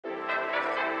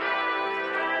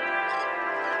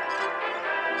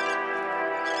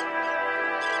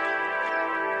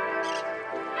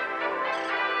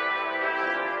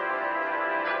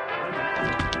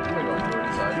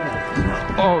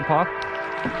Oh, it popped.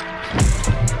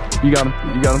 You got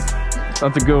him. You got him.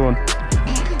 That's a good one.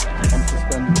 I'm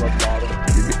suspended above the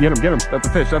bottom. Get him. Get him. That's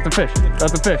a fish. That's a fish.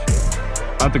 That's a fish.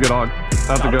 That's a good hog.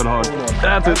 That's a good hog.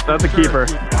 That's it. That's a keeper.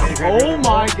 Oh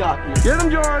my God. Get him,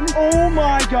 Jordan. Oh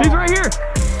my God. He's right here.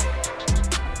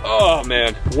 Oh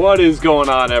man, what is going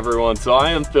on, everyone? So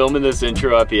I am filming this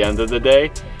intro at the end of the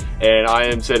day, and I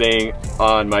am sitting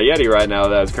on my Yeti right now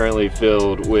that is currently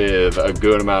filled with a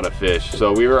good amount of fish.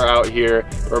 So we were out here,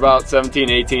 we're about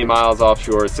 17-18 miles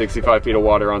offshore, 65 feet of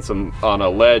water on a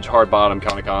ledge, hard bottom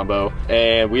kind of combo.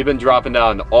 And we've been dropping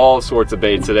down all sorts of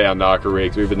baits today on knocker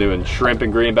rigs. We've been doing shrimp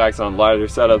and greenbacks on lighter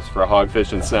setups for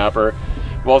hogfish and snapper.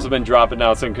 We've also been dropping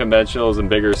down some conventionals and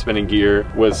bigger spinning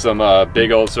gear with some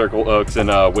big old circle hooks and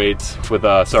weights with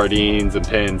sardines and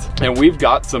pins. And we've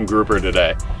got some grouper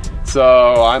today.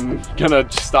 So I'm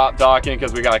gonna stop talking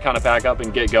because we gotta kind of pack up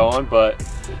and get going, but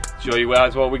show you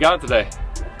guys what we got today.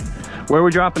 Where are we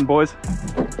dropping, boys?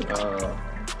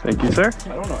 Thank you, sir. I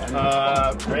don't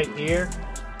know. Right here.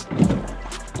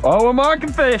 Oh, we're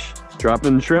marking fish.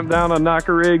 Dropping shrimp down on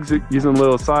knocker rigs using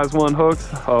little size 1 hooks,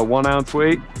 1 ounce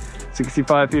weight.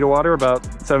 65 feet of water, about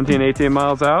 17-18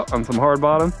 miles out on some hard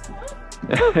bottom.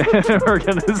 We're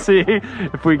gonna see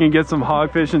if we can get some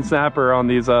hogfish and snapper on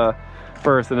these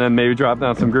first, and then maybe drop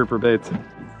down some grouper baits.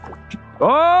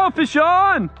 Oh, fish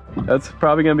on! That's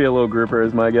probably gonna be a little grouper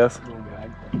is my guess. Little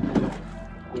gag.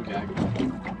 Little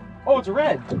gag. Oh, it's a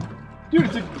red. Dude,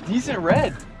 it's a decent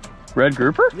red. Red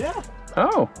grouper? Yeah.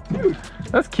 Oh, Dude.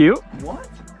 that's cute. What?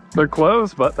 They're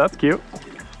closed, but that's cute.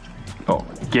 Oh,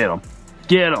 get them.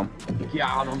 Get them.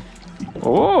 Got him.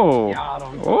 Oh. Got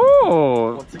him.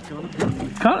 Oh. What's it gonna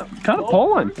be? Kind of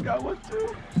pulling. Got one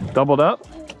too. Doubled up.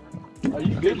 Are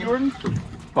you good, Jordan?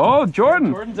 Oh,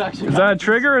 Jordan. Jordan's actually. Is that a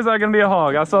trigger or is that gonna be a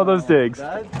hog? I saw those digs.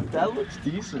 That looks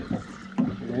decent.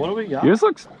 What do we got? Yours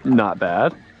looks not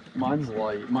bad. Mine's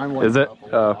light. Mine lights Is it? up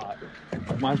a lot.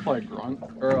 Mine's probably grunt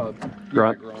or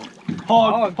Grunt.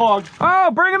 Hog. Hog.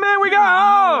 Oh, bring him in. We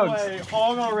got hogs. Wait,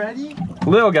 hog already?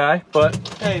 Little guy, but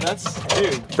Hey, that's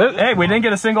dude. hey, we didn't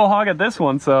get a single hog at this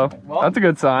one, so Well, that's a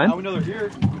good sign. Now we know they're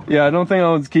here. Yeah, I don't think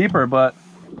I was keeper, but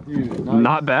Dude, nice.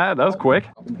 not bad. That was quick.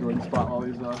 I'm enjoying the spot while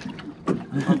he's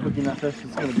cooking that fish.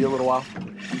 It's gonna be a little while.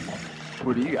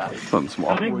 What do you got? Something small.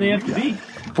 How big they have to be?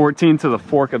 14 to the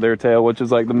fork of their tail, which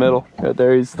is like the middle. Right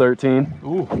there, he's 13.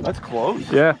 Ooh, that's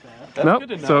close. Yeah. That's Nope. good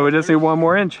to know. So we just need 1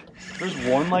 more inch. There's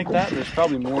one like that. There's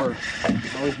probably more.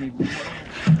 Always need more.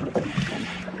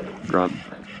 Grunt.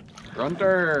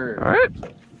 Grunter. All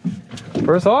right.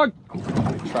 First hog.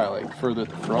 Try like further at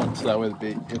the front so that way the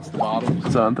bait hits the bottom.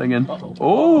 So I'm thinking. Uh-oh.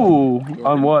 Oh, Jordan.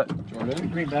 on what? Jordan.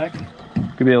 Greenback.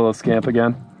 Could be a little scamp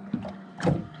again.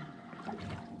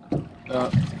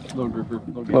 Little grouper.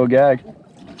 Little gag.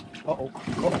 Uh-oh.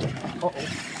 Uh-oh.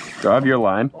 Drive your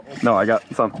line. No, I got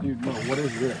some. Dude, no, what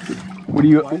is this? What do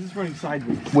you? Why is this running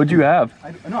sideways? What'd you have?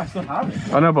 No, I still have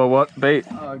it. I know, but what bait?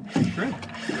 Shrimp.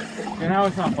 And now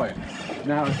it's not fighting.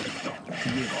 Now it's...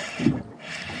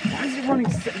 Why is it running...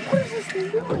 What is this thing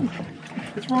doing?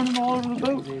 It's running all over the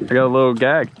boat. I got a little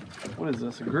gag. What is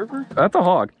this, a grouper? That's a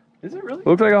hog. Is it really?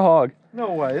 Looks like a hog.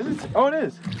 No way, is it? Oh, it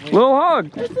is. Little hog.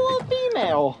 It's a little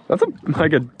female. That's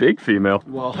like a big female.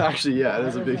 Well, actually, yeah, it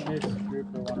is a big...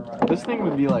 This thing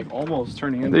would be like almost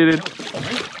turning into... They did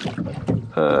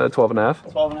 12 and a half.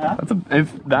 12 and a half? That's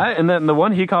if that, and then the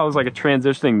one he caught was like a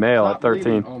transitioning male at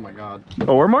 13. Oh my god.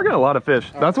 Oh, we're marking a lot of fish.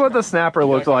 That's what the snapper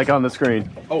looked like on the screen.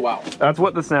 Oh wow. That's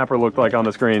what the snapper looked like on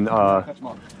the screen. Catch them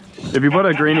up. If you put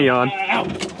a greenie on,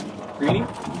 Greenie?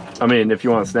 I mean, if you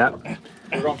want to snap,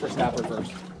 We're going for snapper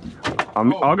first.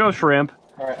 I'll go shrimp,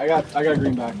 Alright, I got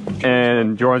greenback.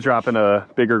 and Jordan's dropping a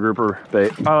bigger grouper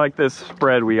bait. I like this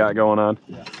spread we got going on.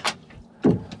 Yeah.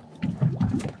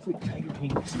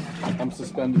 I'm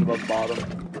suspended above the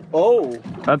bottom. Oh!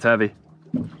 That's heavy.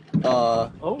 Is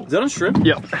that a shrimp?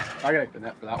 Yep, I gotta get the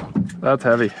net for that one. that's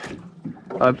heavy.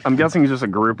 I'm guessing it's just a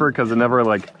grouper because it never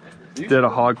like did a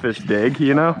hogfish dig,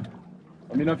 you know?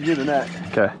 Let me know if you get the net.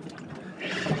 Okay.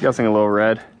 Guessing a little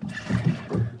red.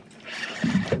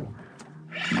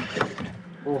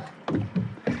 Oh.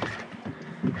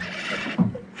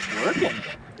 Working.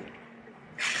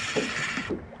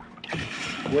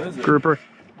 What is it? Grouper.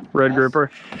 Red Yes.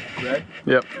 grouper. Red?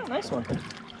 Yep. Oh, nice one.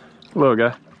 Little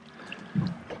guy.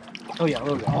 Oh yeah,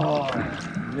 look. Oh,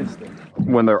 missed it.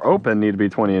 When they're open, need to be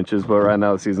 20 inches, but right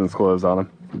now the season's closed on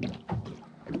them.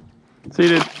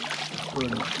 Seated.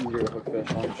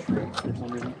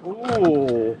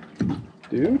 Oh,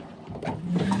 dude.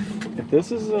 If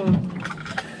this is a...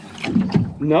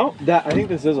 No, I think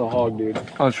this is a hog, dude.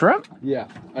 On shrimp? Yeah,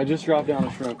 I just dropped down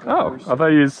a shrimp. Oh, First. I thought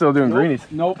you were still doing Nope, greenies.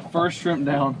 Nope, first shrimp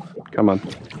down. Come on.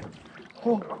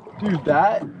 Oh, dude,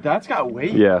 that's got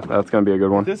weight. Yeah, that's gonna be a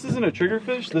good one. If this isn't a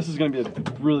triggerfish, this is gonna be a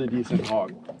really decent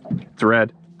hog. It's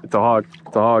red. It's a hog.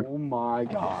 It's a hog. Oh my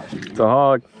gosh. It's a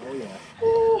hog. Oh yeah.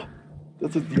 Oh,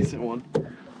 that's a decent one.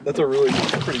 That's a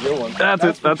pretty good one.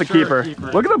 That's a keeper.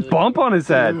 Look at the bump on his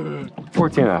head.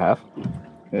 14 and a half.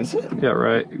 Is it? Yeah,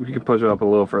 right. We can push it up a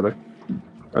little further.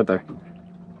 Right there.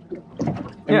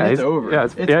 Yeah, it's over. Yeah,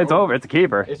 it's over. It's a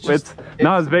keeper. It's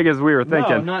not as big as we were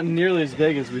thinking. No, not nearly as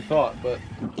big as we thought, but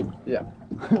yeah.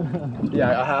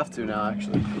 Yeah, I have to now,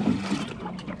 actually.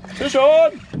 Fish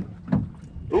on!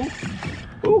 Ooh.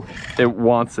 Ooh. It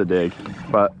wants to dig,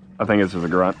 but I think it's just a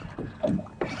grunt.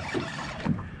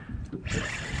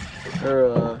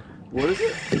 Or what is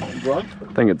it? Grunt?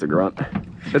 I think it's a grunt.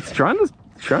 It's trying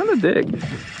to dig.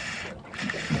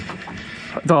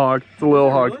 It's a hog. It's a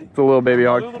little hog. Really? It's a little baby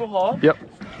hog. A little hog? Yep.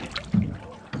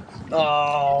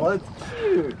 Oh, that's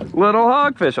cute. Little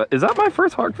hogfish. Is that my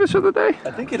first hogfish of the day?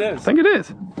 I think it is. I think it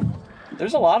is.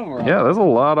 There's a lot of them around. Yeah, there's a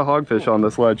lot of hogfish on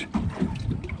this ledge.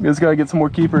 We just gotta get some more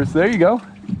keepers. There you go.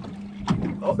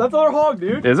 Oh, that's our hog,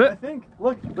 dude. Is it? I think.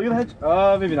 Look at the head.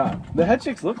 Maybe not. The head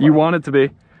chicks look. You like want it to be.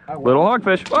 Little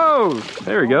hogfish. Whoa!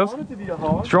 There he goes. I want it to be a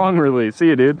hog. Strong release. See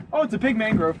you, dude. Oh, it's a big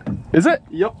mangrove. Is it?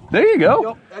 Yep. There you go.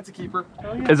 Yep, that's a keeper.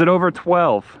 Oh, yeah. Is it over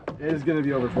 12? It is gonna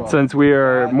be over 12. Since we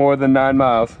are more than 9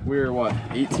 miles. We're what?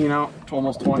 18 out,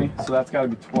 almost 20. So that's got to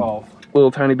be 12. A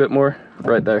little tiny bit more.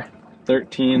 Right there.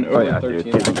 13. Oh yeah,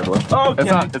 13. Dude. Oh,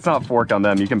 it's not fork on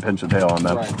them. You can pinch the tail on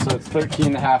them. Right. So it's 13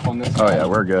 and a half on this. Oh yeah,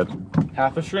 we're good.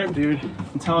 Half a shrimp, dude.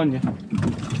 I'm telling you.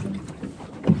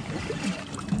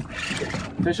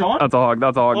 Fish on? That's a hog.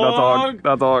 That's a hog. That's a hog.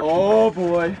 That's a hog. Oh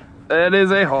boy. It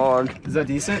is a hog. Is that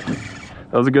decent?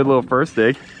 That was a good little first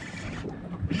dig.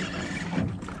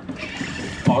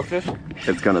 Hogfish?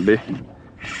 It's gonna be.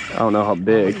 I don't know how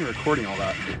big. I'm recording all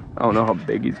that. I don't know how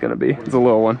big he's gonna be. It's a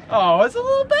little one. Oh, it's a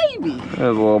little baby. It's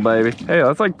a little baby. Hey,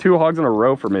 that's like 2 hogs in a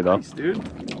row for me though. Nice, dude.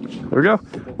 There we go.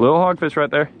 Little hogfish right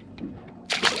there.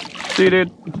 See you,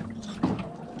 dude.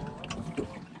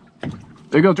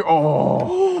 There you go.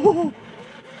 Oh.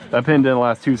 That pin didn't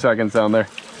last 2 seconds down there.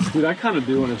 Dude, I kind of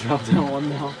do want to drop down one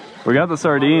now. We got the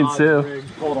sardines too.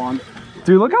 Hold on.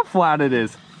 Dude, look how flat it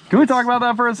is. Can we talk about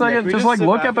that for a second? Yeah, just like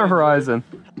look at the horizon.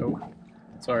 Oh,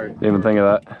 sorry. Didn't even think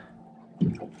of that.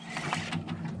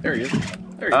 There he is.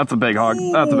 There he That's a big hog.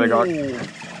 That's a big hog.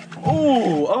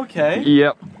 Oh, okay.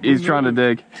 Yep, he's trying to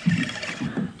dig.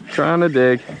 Trying to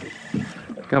dig.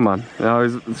 Come on. Now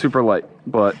he's super light,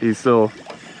 but he's still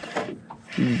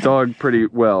dug pretty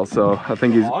well. So I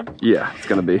think he's. Yeah, it's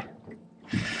gonna be.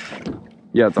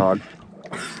 Yeah, it's a hog.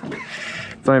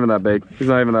 It's not even that big. He's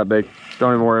not even that big.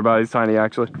 Don't even worry about it. He's tiny,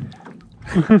 actually.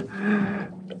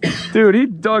 Dude, he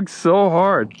dug so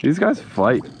hard. These guys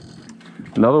fight.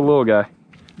 Another little guy.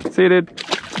 See, dude?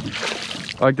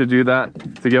 I like to do that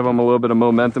to give them a little bit of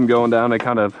momentum going down. It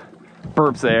kind of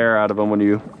burps the air out of them when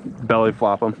you belly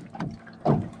flop them.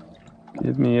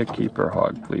 Give me a keeper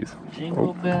hog, please.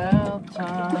 Jingle bell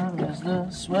time is the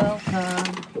swell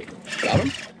time. Got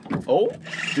him? Oh,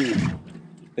 dude.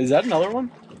 Is that another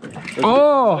one?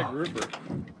 Oh! Like grouper.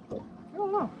 I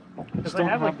don't know. Because I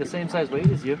have like the same size weight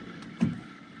as you.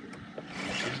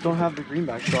 Just don't have the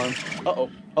greenbacks on. Uh-oh.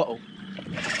 Uh-oh.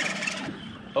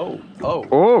 Oh. Oh.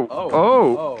 Oh.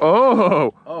 Oh.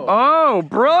 Oh. Oh,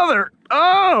 brother.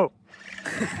 Oh!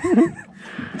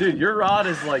 Dude, your rod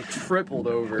is like tripled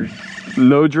over.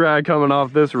 No drag coming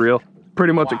off this reel.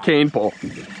 Pretty much a cane pole.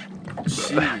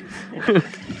 Jeez.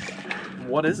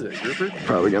 What is it? Grouper?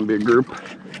 Probably gonna be a group.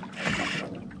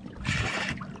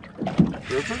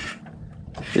 Grouper?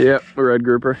 Yep, a red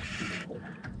grouper.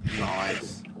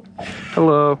 Nice.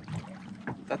 Hello.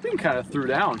 That thing kind of threw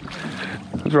down.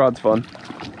 This rod's fun.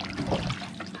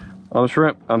 On a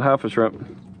shrimp, on half a shrimp.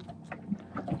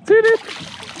 See it?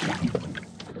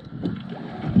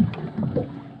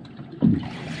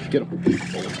 Get him.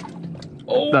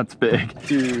 Oh, that's big.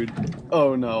 Dude.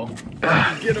 Oh no.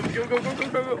 Get him. Go, go, go, go,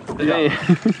 go, go. Yeah. You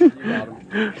got him.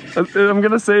 I'm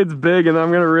gonna say it's big and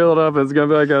I'm gonna reel it up. It's gonna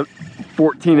be like a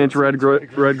 14-inch red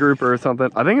grouper or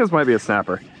something. I think this might be a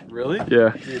snapper. Really? Yeah.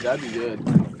 Dude, that'd be good.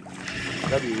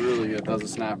 That'd be really good if that was a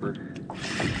snapper.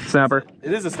 Snapper.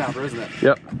 It is a snapper, isn't it?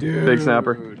 Yep. Dude. Big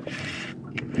snapper.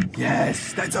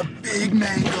 Yes, that's a big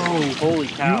mango. Holy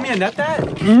cow. You mean net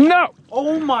that? No!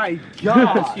 Oh my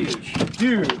god. That's huge.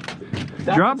 Dude.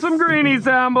 Drop some greenies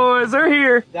down, boys. They're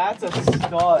here. That's a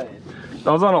stud.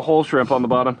 That was on a whole shrimp on the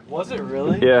bottom. Was it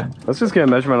really? Yeah. Let's just get a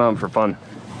measurement on them for fun.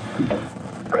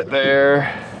 Right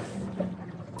there.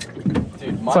 Dude,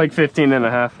 it's like 15 and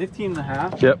a half. 15 and a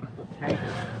half? Yep. Okay.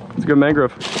 It's a good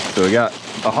mangrove. So we got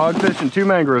a hogfish and 2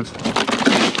 mangroves.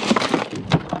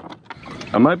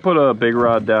 I might put a big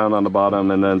rod down on the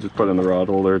bottom and then just put it in the rod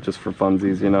holder just for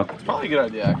funsies, you know. It's probably a good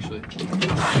idea, actually.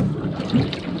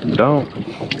 Don't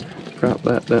drop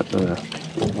that.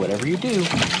 Whatever you do,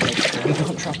 make sure you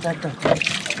don't drop that gun.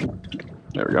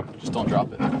 There we go. Just don't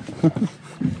drop it.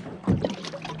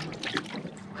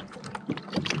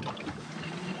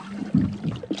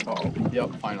 Oh, yep,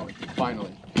 finally.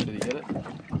 Did he hit it?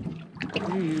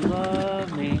 Do you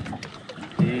love me?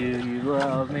 Do you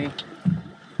love me?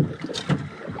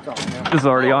 This is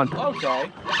already on.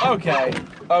 Okay.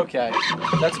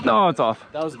 No, it's off.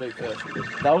 That was a big fish.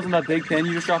 That wasn't that big pin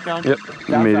you just dropped down? Yep,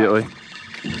 immediately.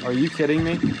 Are you kidding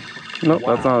me? Nope,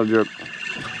 wow. That's not a joke.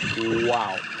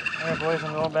 Wow. Alright boys,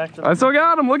 I'm going back to I still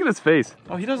got him. Look at his face.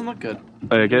 Oh, he doesn't look good.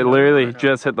 Okay, literally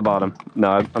just hit the bottom.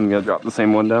 No, I'm gonna drop the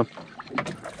same one down.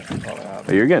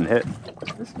 Oh, you're getting hit.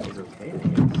 This guy's okay.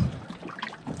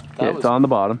 It's on the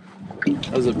bottom.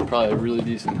 That was probably a really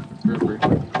decent grouper.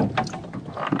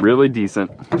 Really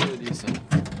decent. Really decent.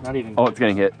 Not even. Oh, it's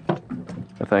getting hit,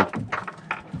 I think.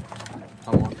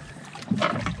 Got one.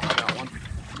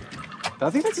 I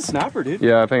think that's a snapper, dude.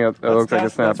 Yeah, I think it looks like a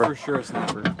snapper. That's for sure a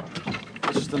snapper.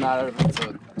 It's just a matter of if it's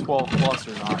a 12 plus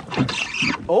or not.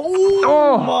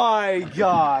 Oh my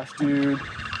gosh, dude.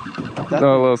 That's,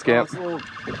 no, a little scamp. Oh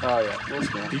yeah, little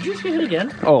scamp. Did you just get hit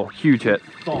again? Oh, huge hit.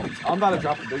 I'm about to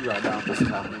drop the big rod down if this is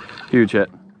happening. Huge hit.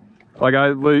 Like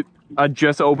I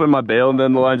just opened my bail and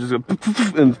then the line just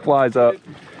goes and flies up.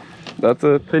 That's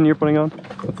a pin you're putting on?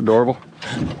 That's adorable.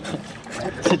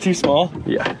 Is it too small?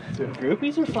 Yeah. Dude,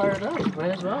 groupies are fired up.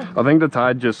 Might as well. I think the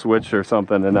tide just switched or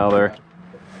something and now they're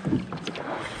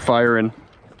firing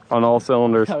on all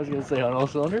cylinders. I was gonna say on all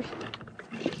cylinders.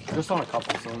 Just on a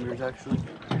couple cylinders, actually.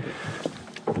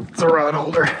 It's a rod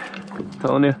holder. I'm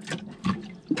telling you.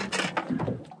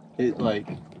 It like...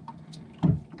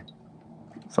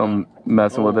 Some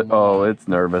messing with it. my. Oh, it's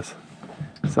nervous.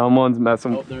 Someone's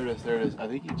messing. Oh, there it is. I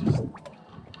think you just...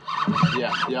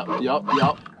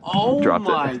 Yep. Oh Dropped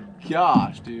my it.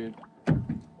 gosh, dude.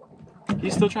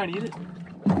 He's still trying to eat it?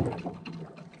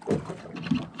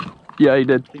 Yeah, he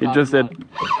did. He just did.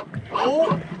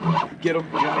 Oh! Get him.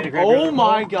 Oh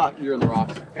my god. You're in the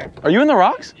rocks. Are you in the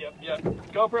rocks? Yep.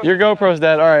 GoPro. Your GoPro's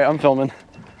dead. All right, I'm filming.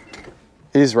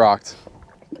 He's rocked.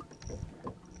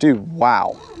 Dude,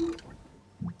 wow.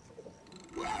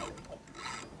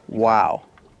 Wow.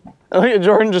 Look at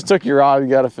Jordan just took your rod. You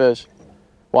got a fish.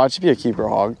 Watch it be a keeper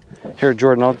hog. Here,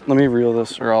 Jordan, let me reel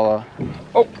this or I'll...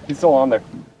 Oh, he's still on there.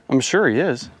 I'm sure he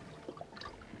is.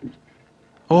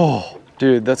 Oh,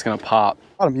 dude, that's gonna pop.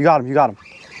 You got him.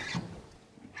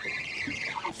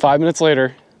 5 minutes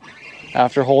later,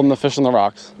 after holding the fish on the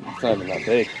rocks. It's not even that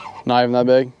big. Not even that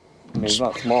big? I mean, he's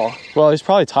not small. Well, he's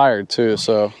probably tired too,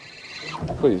 so.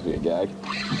 Please be a gag.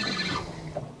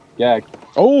 Gag.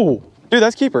 Oh, dude,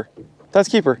 that's keeper. That's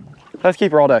keeper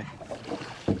all day.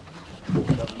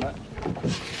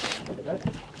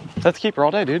 That's keeper all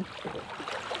day, dude.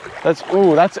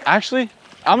 That's actually,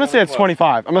 I'm gonna say it's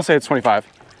 25.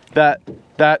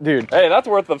 That, dude. Hey, that's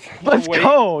worth the Let's wait.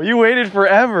 go. You waited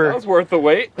forever. That was worth the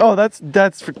wait. Oh, I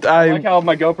like how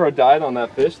my GoPro died on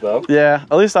that fish, though. Yeah,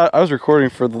 at least I was recording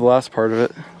for the last part of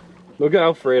it. Look at how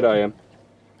afraid I am.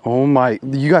 Oh my,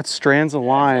 you got strands of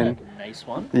line. Nice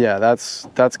one. Yeah, that's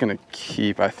gonna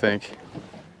keep, I think.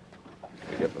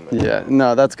 Yeah,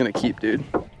 no, that's gonna keep, dude.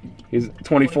 He's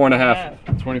 24 and a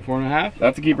half. 24 and a half?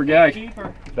 That's a keeper gag.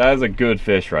 Keeper. That is a good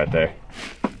fish right there.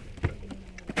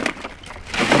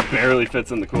 Barely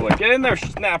fits in the cooler. Get in there,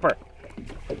 snapper.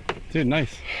 Dude,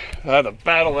 nice. I had to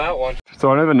battle that one.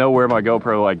 So I don't even know where my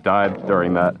GoPro like died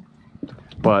during that,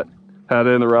 but had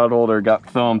it in the rod holder, got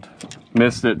thumped,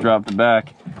 missed it, dropped it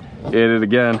back, ate it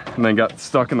again, and then got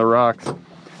stuck in the rocks. And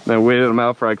then waited him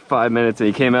out for like 5 minutes and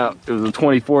he came out. It was a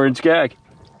 24-inch gag.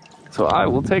 So I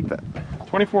will take that.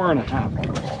 24 and a half.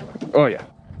 Oh yeah.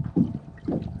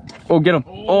 Oh, get him.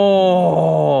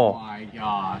 Oh. My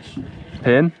gosh.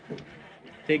 Pin?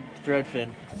 Big threadfin.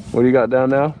 What do you got down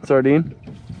now? Sardine?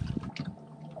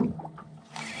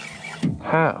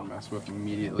 How? Mess with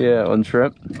immediately. Yeah, on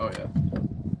shrimp. Oh yeah.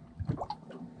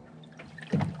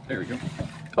 There we go.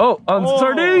 Oh, on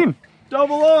sardine!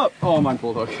 Double up! Oh, mine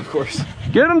pulled hook, of course.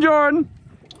 Get him, Jordan!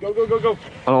 Go, go, go, go.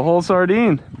 On a whole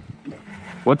sardine.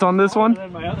 What's on this one?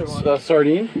 And then my other one.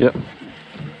 Sardine? Yep.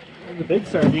 The big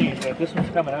sardine, but this one's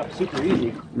coming out super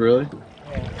easy. Really?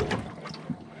 Yeah.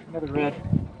 Another red.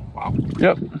 Wow.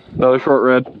 Yep. Another short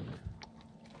red.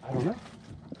 I don't know.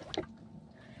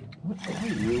 What are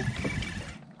you?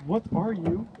 What are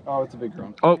you? Oh, it's a big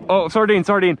grown. Oh, sardine.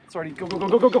 Sardine, go, go, go,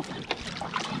 go, go, go.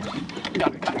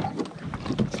 Got it.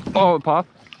 Oh, pop.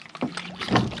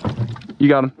 You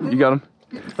got him.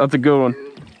 That's a good one.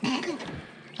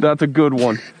 That's a good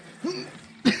one.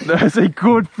 That's a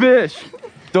good fish.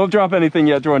 Don't drop anything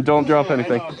yet, Jordan. Don't drop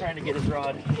anything. I know, I'm trying to get his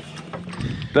rod.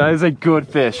 That is a good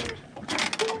fish.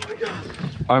 Oh my god.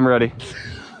 I'm ready.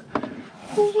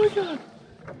 Oh my god.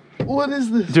 What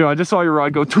is this? Dude, I just saw your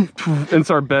rod go and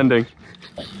start bending.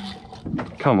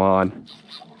 Come on.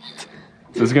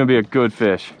 This is gonna be a good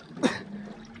fish.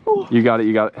 You got it,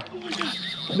 you got it. Oh my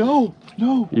god. No,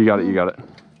 no. You got it, you got it.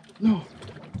 No.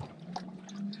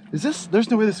 Is this? There's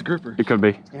no way this is a grouper. It could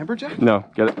be. Amberjack? No,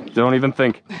 get it. Don't even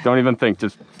think. Don't even think.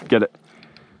 Just get it.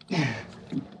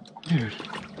 Dude.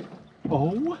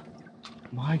 Oh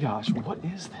my gosh, what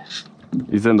is this?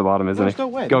 He's in the bottom, isn't There's he? no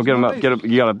way. Go There's get him no up. way. Get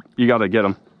him. You gotta get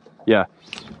him. Yeah.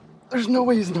 There's no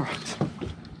way he's in the rocks.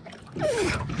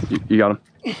 You got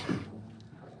him.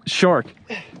 Shark.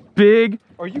 Big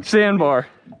Are you sandbar.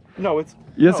 No, it's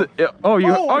Yes. no. Oh,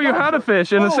 you I got had a it.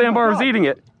 fish and the Oh my sandbar was God. eating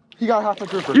it. He got half a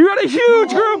grouper. You got a huge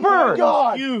grouper. Oh my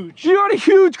god. Huge. You got a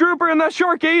huge grouper and that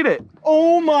shark ate it.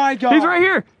 Oh my god. He's right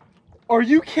here. Are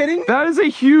you kidding me? That is a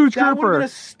huge That would have grouper. been a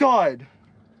stud.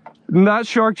 And that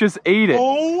shark just ate it.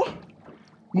 Oh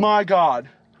my god.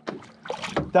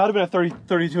 That would have been a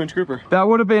 32-inch grouper. That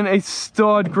would have been a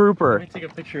stud Let grouper. me take a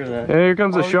picture of that. And here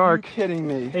comes a shark. Are you kidding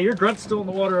me? Hey, your grunt's still in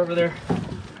the water over there.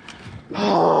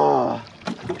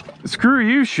 Screw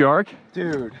you, shark.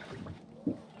 Dude,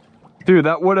 Dude,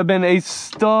 that would have been a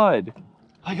stud.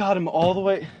 I got him all the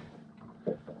way.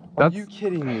 Are That's you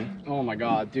kidding me? Oh my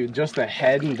god, dude, just the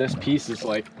head and this piece is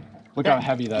like, look how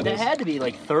heavy that That is. had to be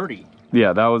like 30.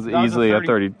 yeah, that was That was a easily a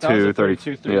 30 that was 32, a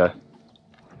 32, 30. Yeah.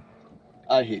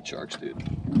 I hate sharks, dude.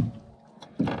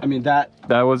 I mean, that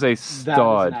That was a was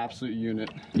stud. an absolute unit.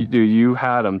 Dude, you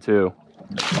had him too.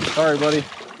 Sorry, buddy.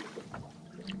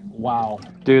 Wow.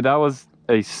 Dude, that was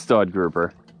a stud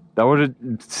grouper. That would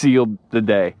have sealed the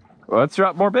day. Well, let's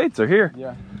drop more baits. They're here.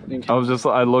 Yeah.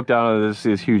 I looked down at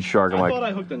this huge shark. I'm I like, thought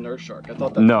I hooked a nurse shark. I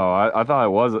thought that. no, I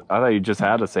thought you just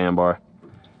had a sandbar.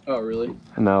 Oh, really?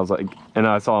 And I was like, and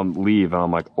I saw him leave and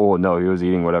I'm like, oh no, he was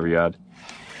eating whatever you had.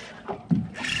 Well,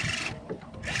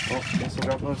 guess I'll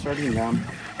drop another sardine down.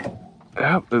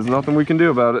 Yep, there's nothing we can do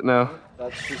about it now.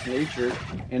 That's just nature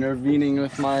intervening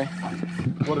with my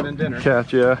would have been dinner.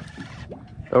 Catch, yeah.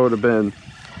 That would have been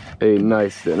a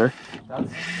nice dinner. That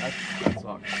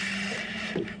sucks.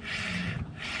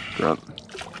 Grunt.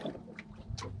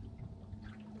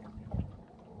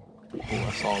 Oh,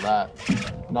 I saw that.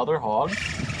 Another hog.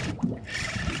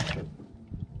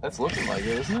 That's looking like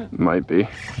it, isn't it? Might be.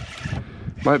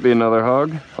 Might be another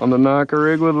hog on the knocker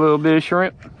rig with a little bit of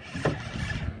shrimp.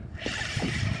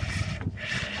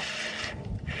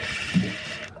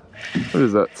 What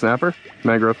is that? Snapper?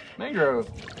 Mangrove. Mangrove.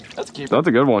 That's a keeper. That's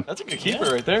a good one. That's a good keeper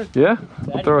right there. Yeah,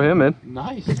 I'll throw him in.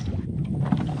 Nice.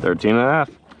 13 and a half.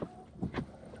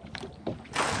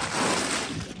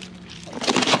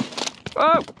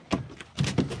 Oh!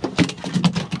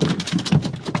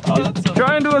 Oh, that's a,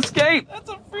 Trying to escape! that's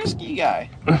a frisky guy.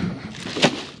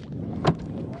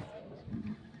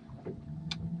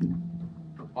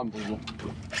 Unbelievable.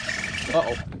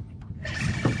 Uh-oh.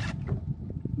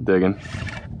 Digging.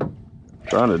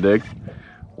 Trying to dig.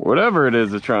 Whatever it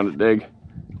is that's trying to dig.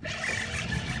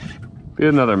 Be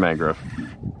another mangrove.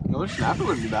 Another snapper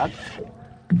wouldn't be bad.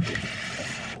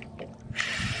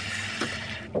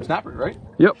 Snapper, right?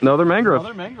 Yep, another mangrove.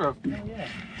 Another mangrove. Oh, yeah.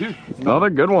 Dude, Another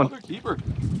good one. another keeper.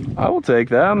 I will take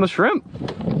that on the shrimp.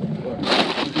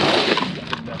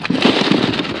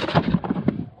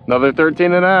 Another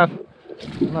 13 and a half.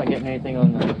 I'm not getting anything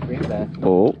on the greenback.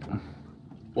 Oh,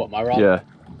 What, my rod? yeah.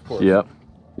 Of course. Yep.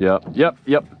 Yep.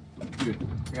 Dude,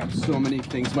 I got so many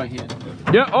things in my hand.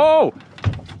 Yeah. Oh,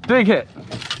 big hit.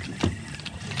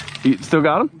 You still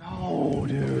got him? No,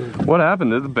 dude. What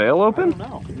happened? Did the bail open?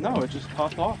 No, no, it just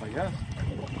popped off, I guess.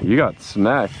 You got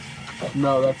smacked.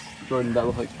 No, that's Jordan. That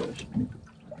looks like fish.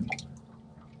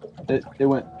 It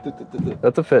went.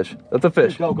 That's a fish. That's a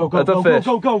fish. Go, go, go, That's a go, fish.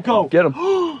 go, go, go, go. Get him.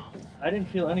 I didn't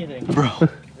feel anything. Bro, It was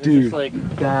dude, just like, I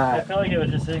that. felt like it was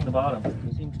just hitting the bottom.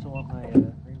 It seems to want my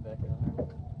greenback down there.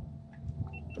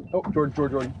 Oh,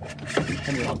 Jordan.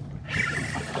 Hand me a hug.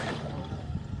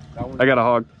 That one. I got a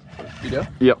hog. You do?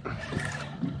 Yep.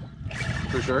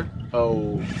 For sure.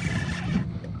 Oh.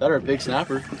 That are a big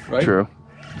snapper, right? True.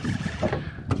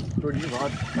 Jordan, your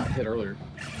rod got hit earlier.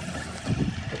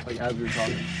 Like as we were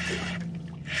talking.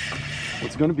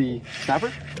 What's it gonna be?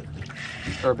 Snapper?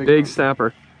 Or a big Big one?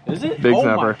 snapper. Is it? big oh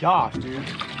snapper. my gosh, dude.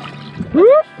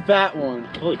 Whoop. Fat one.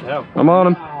 Holy cow. I'm on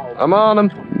him. Wow. I'm on him.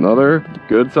 Another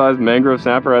good sized mangrove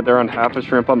snapper right there on half a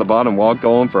shrimp on the bottom while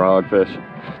going for hogfish.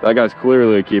 That guy's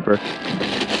clearly a keeper.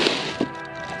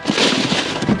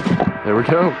 There we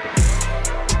go.